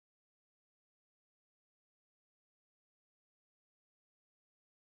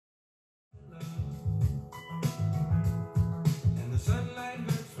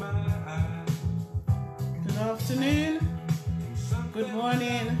afternoon, good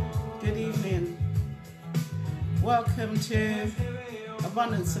morning, good evening. Welcome to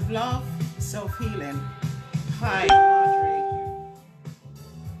Abundance of Love, Self-Healing. Hi, Marjorie.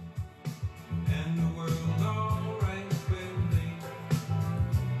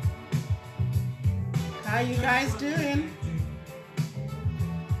 How you guys doing?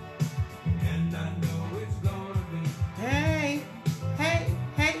 Hey, hey,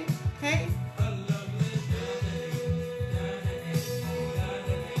 hey, hey.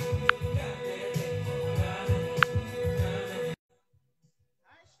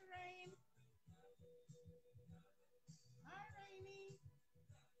 Hi, Shireen. Hi, Rainy.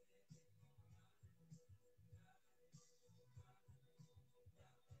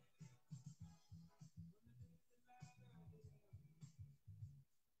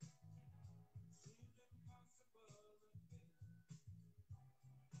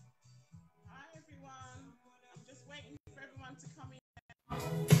 Hi, everyone. I'm just waiting for everyone to come in.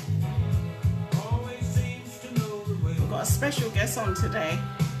 We've got a special guest on today.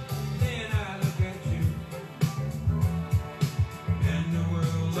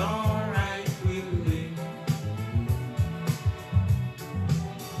 Alright with me.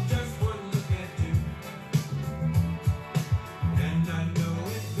 Just one look at you, and I know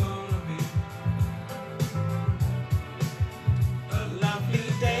it's gonna be a lovely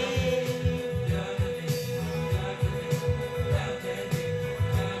day.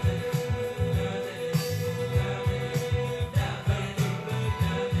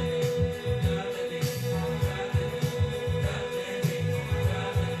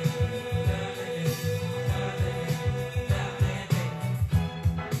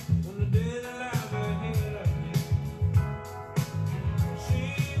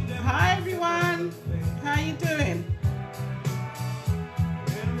 Hi everyone, how you doing?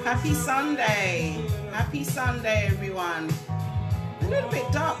 Happy Sunday. Happy Sunday everyone. A little bit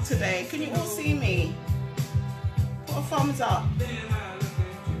dark today. Can you all see me? Put a thumbs up.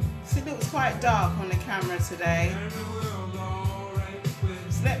 It looks quite dark on the camera today.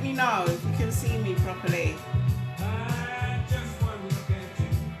 Just let me know if you can see me properly.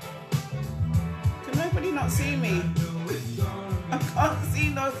 Can nobody not see me? I can't see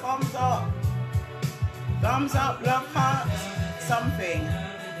no thumbs up. Thumbs up, love hearts, something.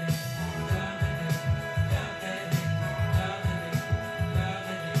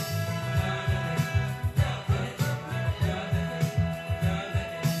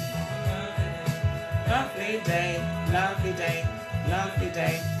 Lovely day, lovely day, lovely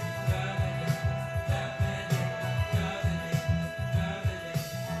day.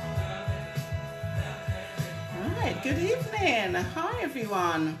 Alright, good evening. Hi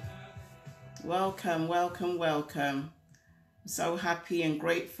everyone. Welcome, welcome, welcome. I'm so happy and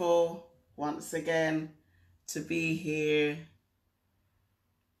grateful once again to be here.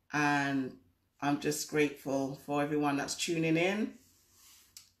 And I'm just grateful for everyone that's tuning in.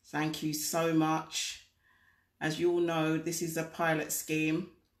 Thank you so much. As you all know, this is a pilot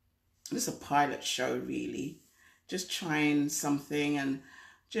scheme. It's a pilot show, really. Just trying something and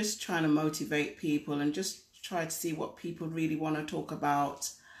just trying to motivate people and just try to see what people really want to talk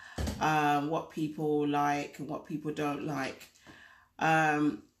about, what people like and what people don't like.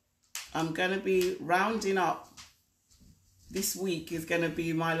 I'm going to be rounding up. This week is going to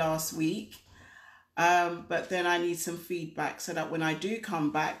be my last week. But then I need some feedback so that when I do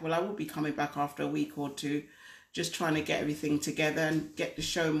come back, well, I will be coming back after a week or two, just trying to get everything together and get the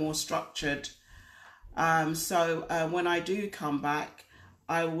show more structured. So when I do come back,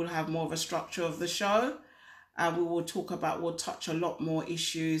 I will have more of a structure of the show. We will we'll touch a lot more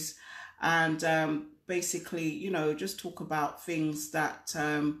issues and basically, you know, just talk about things that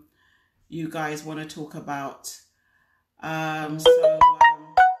you guys want to talk about.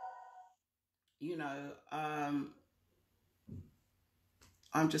 You know,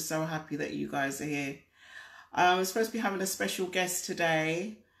 I'm just so happy that you guys are here. I'm supposed to be having a special guest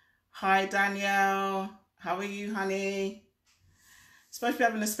today. Hi, Danielle. How are you, honey? Supposed to be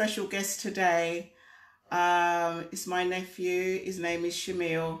having a special guest today. It's my nephew. His name is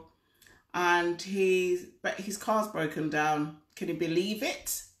Shamil. And his car's broken down. Can you believe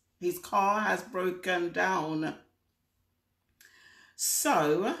it? His car has broken down.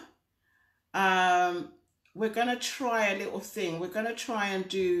 So, we're going to try a little thing. We're going to try and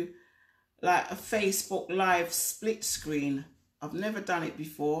do like a Facebook Live split screen. I've never done it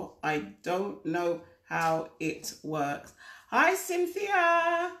before. I don't know how it works. Hi,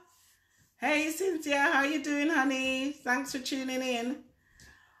 Cynthia. Hey, Cynthia. How you doing, honey? Thanks for tuning in.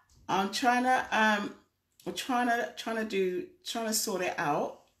 I'm trying to sort it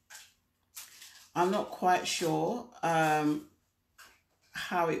out. I'm not quite sure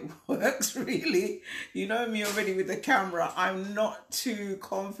how it works really. You know me already with the camera. I'm not too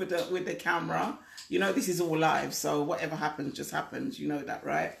confident with the camera. You know, this is all live, so whatever happens just happens. You know that,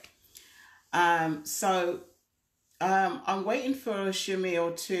 right? I'm waiting for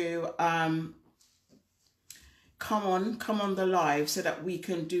Shamil to come on the live so that we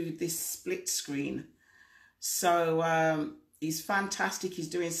can do this split screen. So he's fantastic. He's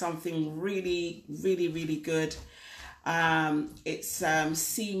doing something really, really, really good. It's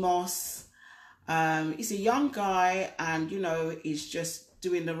CMOS. He's a young guy, and you know, he's just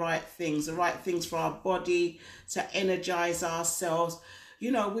doing the right things for our body, to energize ourselves.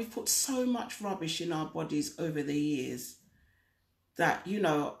 You know, we've put so much rubbish in our bodies over the years that, you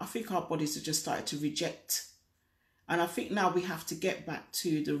know, I think our bodies have just started to reject. And I think now we have to get back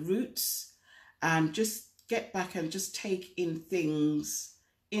to the roots and just get back and just take in things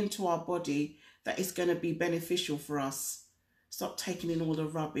into our body that is going to be beneficial for us. Stop taking in all the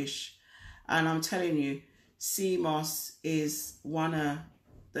rubbish. And I'm telling you, CMOS is one of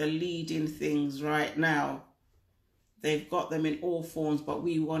the leading things right now. They've got them in all forms, but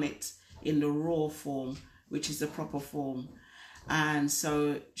we want it in the raw form, which is the proper form. And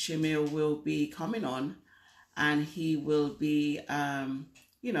so Shamil will be coming on, and he will be,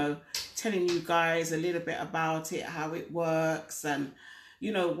 you know, telling you guys a little bit about it, how it works, and,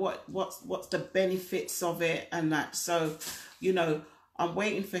 you know, what's the benefits of it and that. So, you know, I'm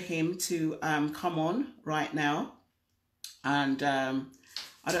waiting for him to come on right now. And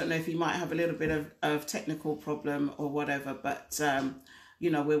I don't know if he might have a little bit of technical problem or whatever, but, you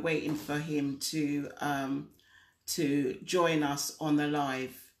know, we're waiting for him to join us on the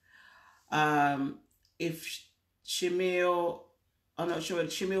live. If Shamil, I'm not sure,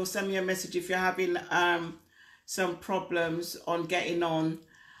 Shamil, send me a message if you're having some problems on getting on.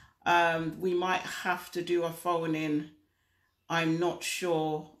 We might have to do a phone in. I'm not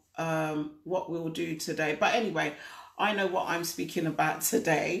sure what we'll do today. But anyway, I know what I'm speaking about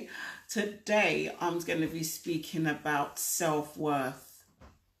today. Today, I'm going to be speaking about self-worth.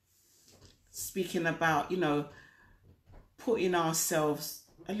 Speaking about, you know, putting ourselves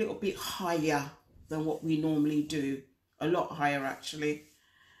a little bit higher than what we normally do. A lot higher, actually.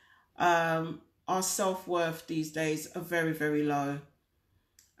 Our self-worth these days are very, very low.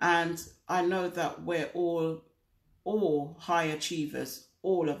 And I know that we're all high achievers,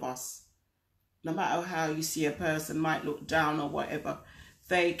 all of us. No matter how you see a person might look down or whatever,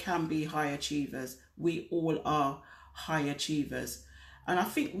 they can be high achievers. We all are high achievers. And I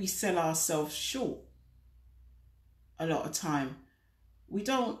think we sell ourselves short a lot of time. We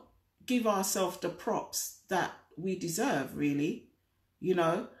don't give ourselves the props that we deserve, really. You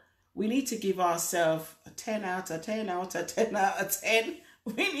know, we need to give ourselves a 10 out of 10 out of 10 out of 10.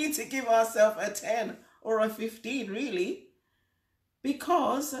 We need to give ourselves a 10 or a 15, really,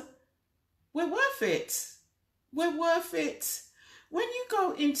 because we're worth it. We're worth it. When you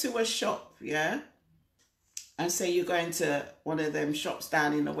go into a shop, yeah, and say you're going to one of them shops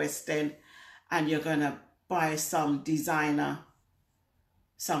down in the West End and you're going to buy some designer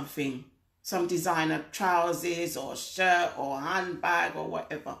something, some designer trousers or shirt or handbag or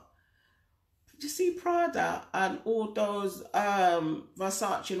whatever. You see Prada and all those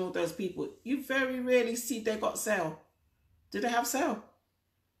Versace and all those people, you very rarely see they got sale. Do they have sale?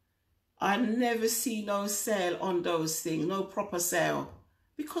 I never see no sale on those things, no proper sale,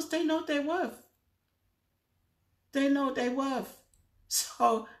 because they know their worth. They know their worth.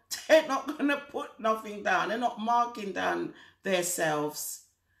 So they're not going to put nothing down. They're not marking down themselves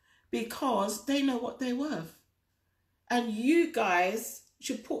because they know what they're worth. And you guys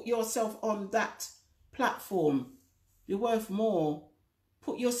should put yourself on that platform. You're worth more.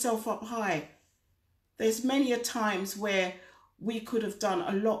 Put yourself up high. There's many a times where we could have done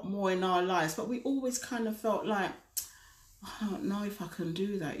a lot more in our lives, but we always kind of felt like, I don't know if I can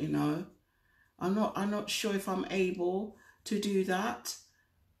do that, you know. I'm not sure if I'm able to do that.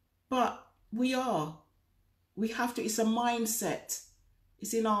 But we are. We have to, it's a mindset.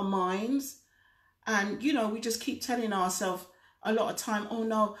 It's in our minds. And, you know, we just keep telling ourselves a lot of time, oh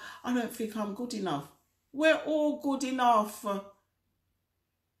no, I don't think I'm good enough. We're all good enough.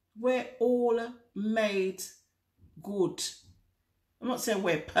 We're all made good. I'm not saying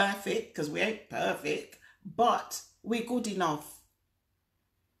we're perfect, because we ain't perfect, but we're good enough.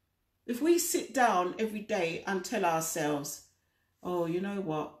 If we sit down every day and tell ourselves, oh, you know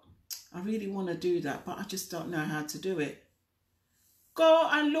what, I really want to do that, but I just don't know how to do it. Go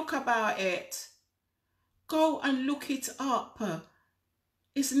and look about it. Go and look it up.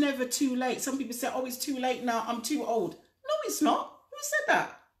 It's never too late. Some people say, oh, it's too late now, I'm too old. No, it's not. Who said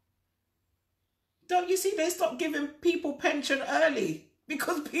that? Don't you see they stopped giving people pension early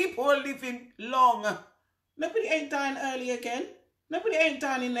because people are living long. Nobody ain't dying early again. Nobody ain't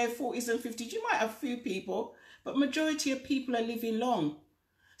dying in their 40s and 50s. You might have a few people, but majority of people are living long.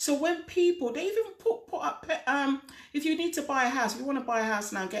 So when people, they even put up, if you need to buy a house, if you want to buy a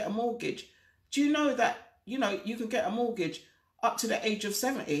house now and get a mortgage, do you know that, you know, you can get a mortgage up to the age of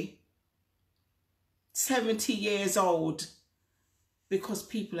 70 years old, because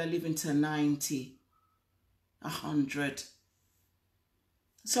people are living to 90, 100.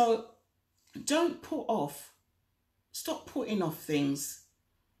 So don't put off. Stop putting off things.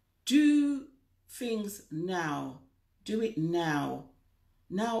 Do things now. Do it now.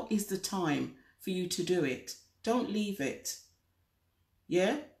 Now is the time for you to do it. Don't leave it.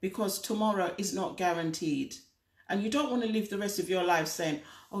 Yeah? Because tomorrow is not guaranteed. And you don't want to live the rest of your life saying,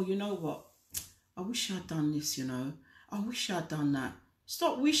 oh, you know what? I wish I'd done this, you know. I wish I'd done that.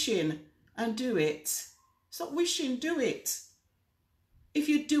 Stop wishing and do it. Stop wishing, do it. If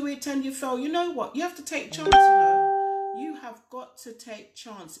you do it and you fail, you know what? You have to take chance, you know. You have got to take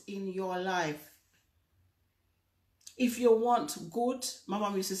chance in your life. If you want good, my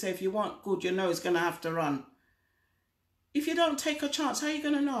mum used to say, if you want good, your nose is going to have to run. If you don't take a chance, how are you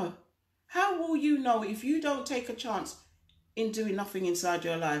going to know? How will you know if you don't take a chance in doing nothing inside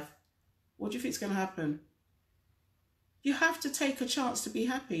your life? What do you think is going to happen? You have to take a chance to be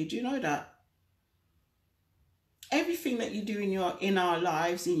happy. Do you know that? Everything that you do in our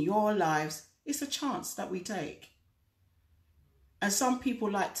lives, in your lives, is a chance that we take. And some people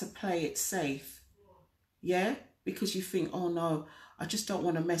like to play it safe. Yeah? Because you think, oh no, I just don't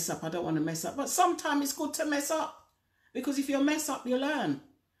want to mess up. I don't want to mess up. But sometimes it's good to mess up. Because if you mess up, you learn.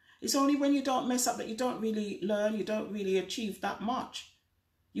 It's only when you don't mess up that you don't really learn. You don't really achieve that much.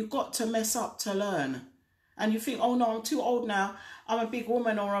 You've got to mess up to learn. And you think, oh no, I'm too old now. I'm a big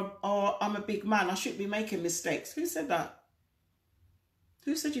woman or I'm a big man. I shouldn't be making mistakes. Who said that?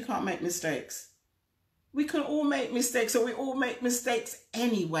 Who said you can't make mistakes? We can all make mistakes, or we all make mistakes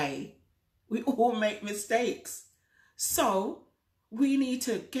anyway. We all make mistakes. So we need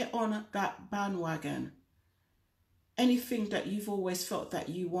to get on that bandwagon. Anything that you've always felt that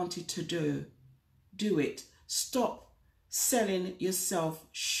you wanted to do, do it. Stop selling yourself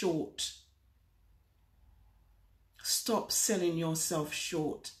short. Stop selling yourself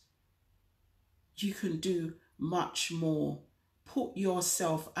short. You can do much more. Put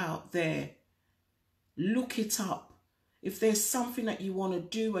yourself out there. Look it up. If there's something that you want to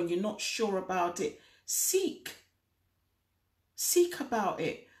do and you're not sure about it, seek. Seek about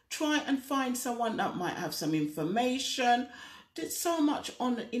it. Try and find someone that might have some information. There's so much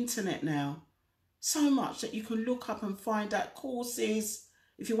on the internet now. So much that you can look up and find out courses.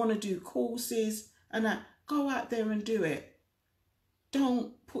 If you want to do courses and that, go out there and do it.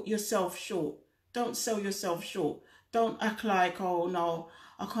 Don't put yourself short. Don't sell yourself short. Don't act like, oh no,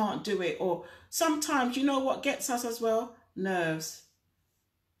 I can't do it. Or sometimes, you know what gets us as well? Nerves.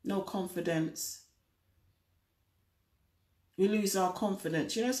 No confidence. We lose our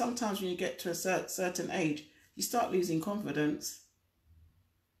confidence. You know, sometimes when you get to a certain age, you start losing confidence.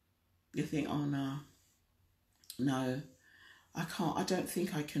 You think, oh no, I can't. I don't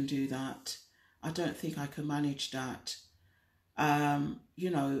think I can do that. I don't think I can manage that. You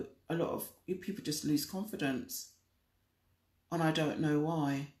know, a lot of people just lose confidence. And I don't know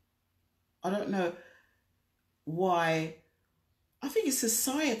why. I don't know why. I think it's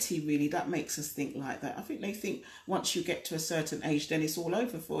society really that makes us think like that. I think they think once you get to a certain age, then it's all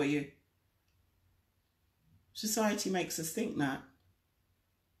over for you. Society makes us think that.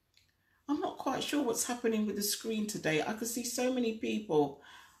 I'm not quite sure what's happening with the screen today. I can see so many people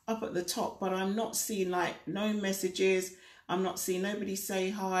up at the top, but I'm not seeing like no messages. I'm not seeing nobody say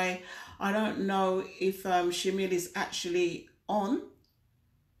hi. I don't know if Shamil is actually on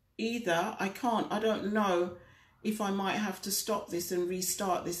either. I don't know if I might have to stop this and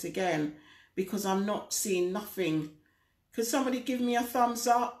restart this again because I'm not seeing nothing. Could somebody give me a thumbs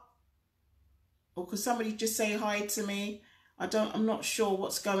up? Or could somebody just say hi to me? I'm not sure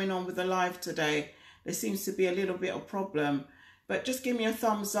what's going on with the live today. There seems to be a little bit of problem. But just give me a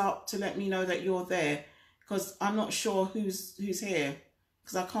thumbs up to let me know that you're there. Because I'm not sure who's here.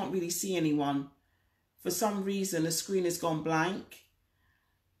 Because I can't really see anyone. For some reason, the screen has gone blank.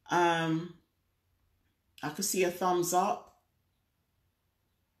 I could see a thumbs up.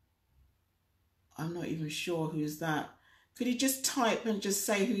 I'm not even sure who's that. Could you just type and just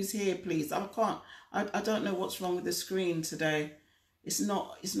say who's here, please? I don't know what's wrong with the screen today. It's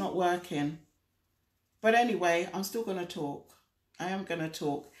not working. But anyway, I'm still going to talk. I am going to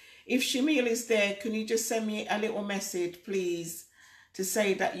talk. If Shamil is there, can you just send me a little message, please, to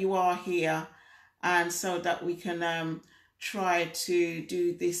say that you are here and so that we can try to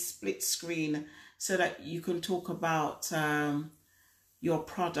do this split screen so that you can talk about your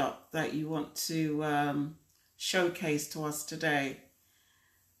product that you want to showcase to us today.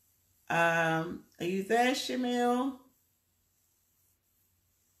 Are you there, Shamil?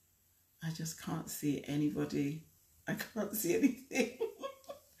 I just can't see anybody. I can't see anything.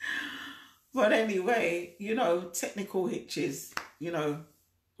 But anyway, you know, technical hitches, you know,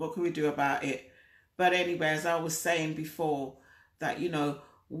 what can we do about it? But anyway, as I was saying before, that, you know,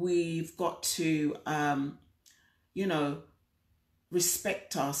 we've got to, you know,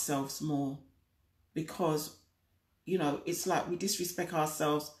 respect ourselves more, because, you know, it's like we disrespect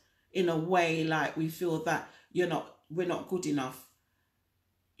ourselves in a way, like we feel that we're not good enough.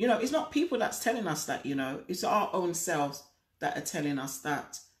 You know, it's not people that's telling us that, you know, it's our own selves that are telling us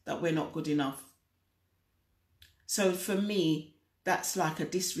that we're not good enough. So for me, that's like a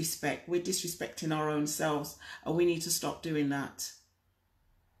disrespect. We're disrespecting our own selves, and we need to stop doing that.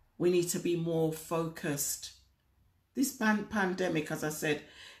 We need to be more focused. This pandemic, as I said,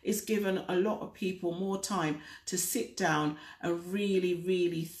 it's given a lot of people more time to sit down and really,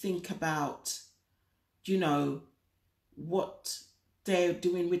 really think about, you know, what they're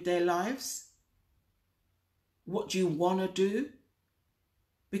doing with their lives. What do you want to do?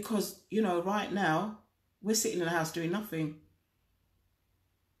 Because, you know, right now, we're sitting in the house doing nothing.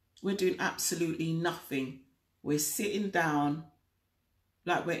 We're doing absolutely nothing. We're sitting down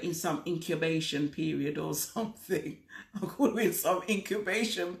like we're in some incubation period or something. I'm calling it some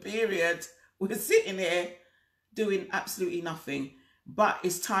incubation period. We're sitting here doing absolutely nothing. But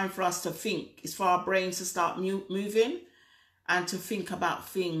it's time for us to think. It's for our brains to start moving and to think about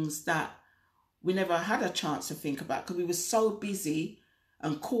things that we never had a chance to think about, because we were so busy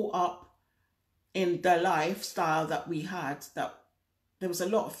and caught up in the lifestyle that we had, that there was a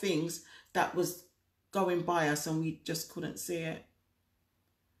lot of things that was going by us and we just couldn't see it.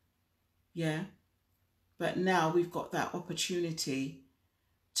 Yeah. But now we've got that opportunity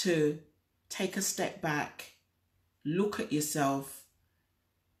to take a step back, look at yourself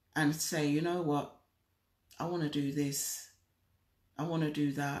and say, you know what? I want to do this. I want to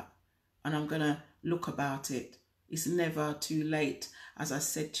do that. And I'm going to look about it. It's never too late. As I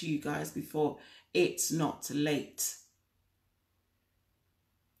said to you guys before, it's not late.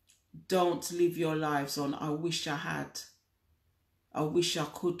 Don't live your lives on, I wish I had. I wish I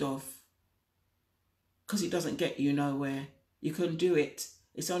could have. Because it doesn't get you nowhere. You can do it.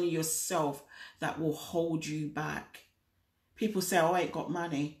 It's only yourself that will hold you back. People say, oh, I ain't got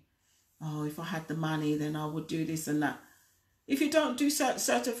money. Oh, if I had the money, then I would do this and that. If you don't do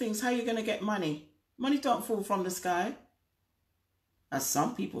certain things, how are you going to get money? Money don't fall from the sky, as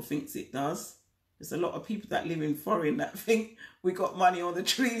some people think it does. There's a lot of people that live in foreign that think we got money on the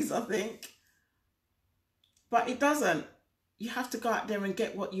trees, I think. But it doesn't. You have to go out there and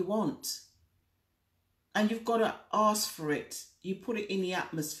get what you want. And you've got to ask for it. You put it in the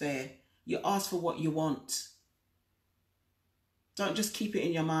atmosphere. You ask for what you want. Don't just keep it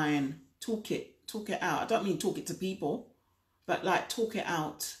in your mind. Talk it out. I don't mean talk it to people, but like talk it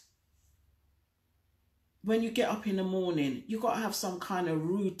out. When you get up in the morning, you've got to have some kind of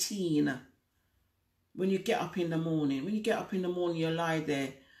routine. When you get up in the morning, you lie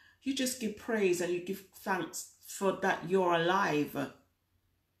there. You just give praise and you give thanks for that you're alive.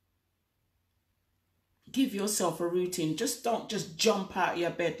 Give yourself a routine. Don't just jump out of your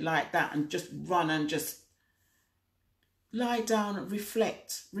bed like that and just run and just lie down and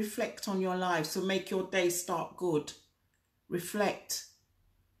reflect. Reflect on your life. So make your day start good. Reflect.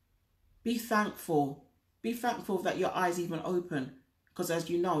 Be thankful. Be thankful that your eyes even open. Because as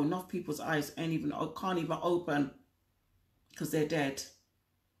you know, enough people's eyes can't even open because they're dead.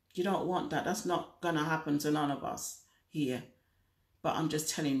 You don't want that. That's not going to happen to none of us here. But I'm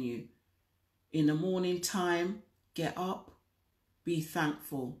just telling you, in the morning time, get up, be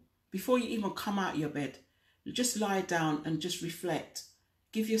thankful. Before you even come out of your bed, just lie down and just reflect.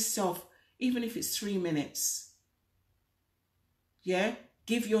 Give yourself, even if it's 3 minutes, yeah?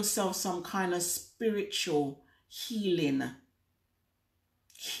 Give yourself some kind of spiritual healing.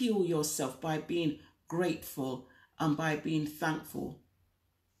 Heal yourself by being grateful and by being thankful.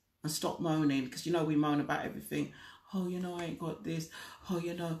 And stop moaning, because you know we moan about everything. Oh, you know, I ain't got this. Oh,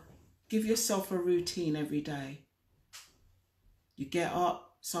 you know. Give yourself a routine every day. You get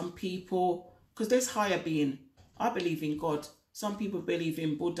up. Some people, because there's higher being. I believe in God. Some people believe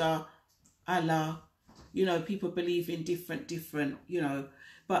in Buddha, Allah. You know, people believe in different, you know.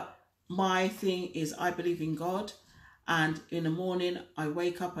 But my thing is I believe in God. And in the morning, I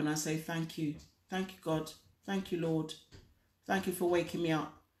wake up and I say, thank you. Thank you, God. Thank you, Lord. Thank you for waking me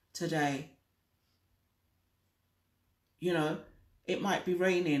up today. You know, it might be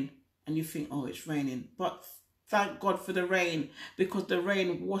raining and you think, oh, it's raining. But thank God for the rain, because the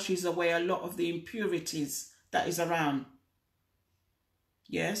rain washes away a lot of the impurities that is around.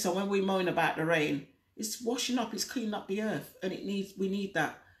 Yeah, so when we moan about the rain, it's washing up, it's cleaning up the earth, and we need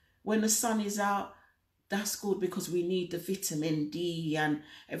that. When the sun is out, that's good, because we need the vitamin D and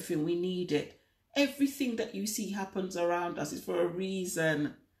everything. We need it. Everything that you see happens around us is for a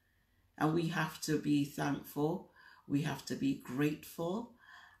reason. And we have to be thankful. We have to be grateful.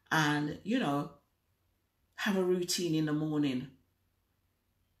 And, you know, have a routine in the morning.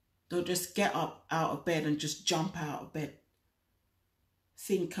 Don't just get up out of bed and just jump out of bed.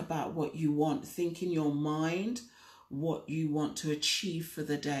 Think about what you want. Think in your mind what you want to achieve for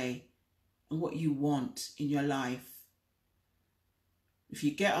the day and what you want in your life. If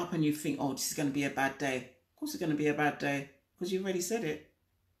you get up and you think, oh, this is going to be a bad day, of course it's going to be a bad day, because you've already said it.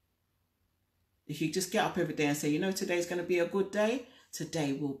 If you just get up every day and say, you know, today's going to be a good day,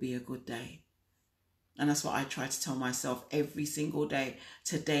 today will be a good day. And that's what I try to tell myself every single day.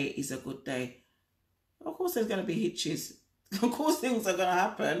 Today is a good day. Of course there's going to be hitches. Of course things are going to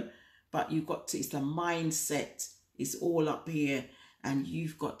happen. But you've got to, it's the mindset. It's all up here. And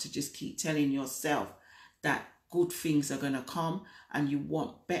you've got to just keep telling yourself that good things are going to come, and you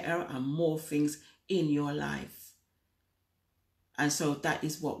want better and more things in your life. And so that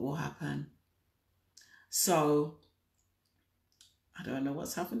is what will happen. So, I don't know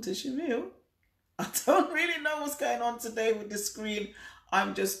what's happened to Shamil. I don't really know what's going on today with the screen.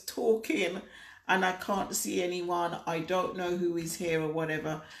 I'm just talking and I can't see anyone. I don't know who is here or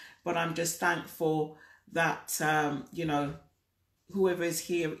whatever, but I'm just thankful that, you know, whoever is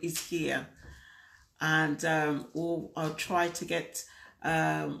here. And I'll try to get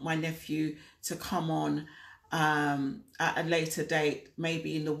my nephew to come on at a later date,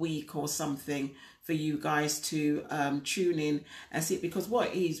 maybe in the week or something, for you guys to tune in and see, because what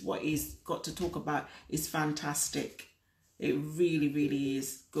he's got to talk about is fantastic. It really, really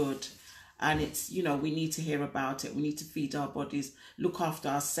is good. And it's, you know, we need to hear about it. We need to feed our bodies, look after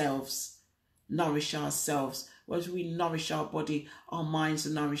ourselves, nourish ourselves. As we nourish our body, our minds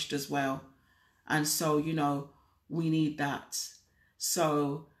are nourished as well. And so, you know, we need that.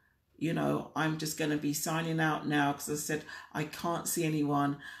 So, you know, I'm just going to be signing out now, because I said I can't see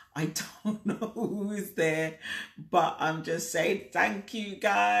anyone. I don't know who is there, but I'm just saying thank you,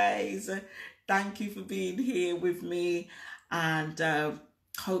 guys. Thank you for being here with me. And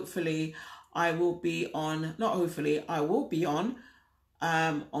hopefully I will be on, not hopefully, I will be on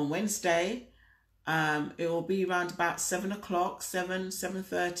Wednesday. It will be around about 7 o'clock,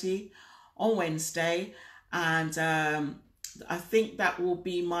 7:30 on Wednesday. And I think that will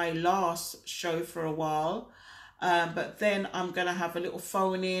be my last show for a while. But then I'm going to have a little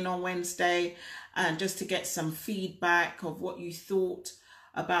phone in on Wednesday, and just to get some feedback of what you thought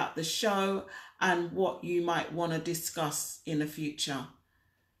about the show and what you might want to discuss in the future.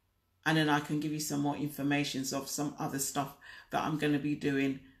 And then I can give you some more information of some other stuff that I'm going to be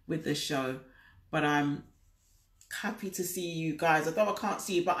doing with the show. But I'm happy to see you guys. Although I can't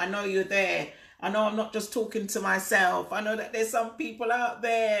see you, but I know you're there. I know I'm not just talking to myself. I know that there's some people out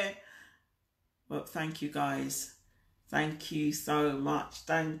there. But thank you, guys. Thank you so much.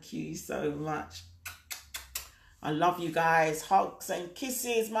 Thank you so much. I love you guys. Hugs and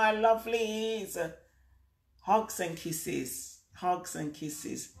kisses, my lovelies. Hugs and kisses. Hugs and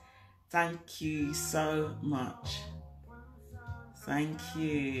kisses. Thank you so much. Thank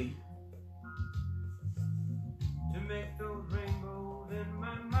you. To make those rainbows in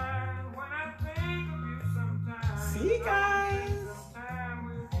my mind when I think of you sometimes. See you guys.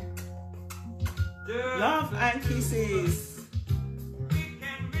 Love and kisses.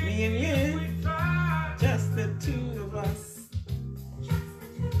 Me and you. Just the two of us.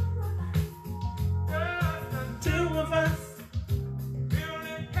 Two of us.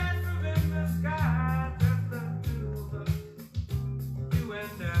 Building castles in the sky. Just the two of us. You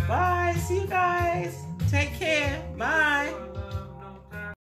and I. Bye. See you guys. Take care. Bye.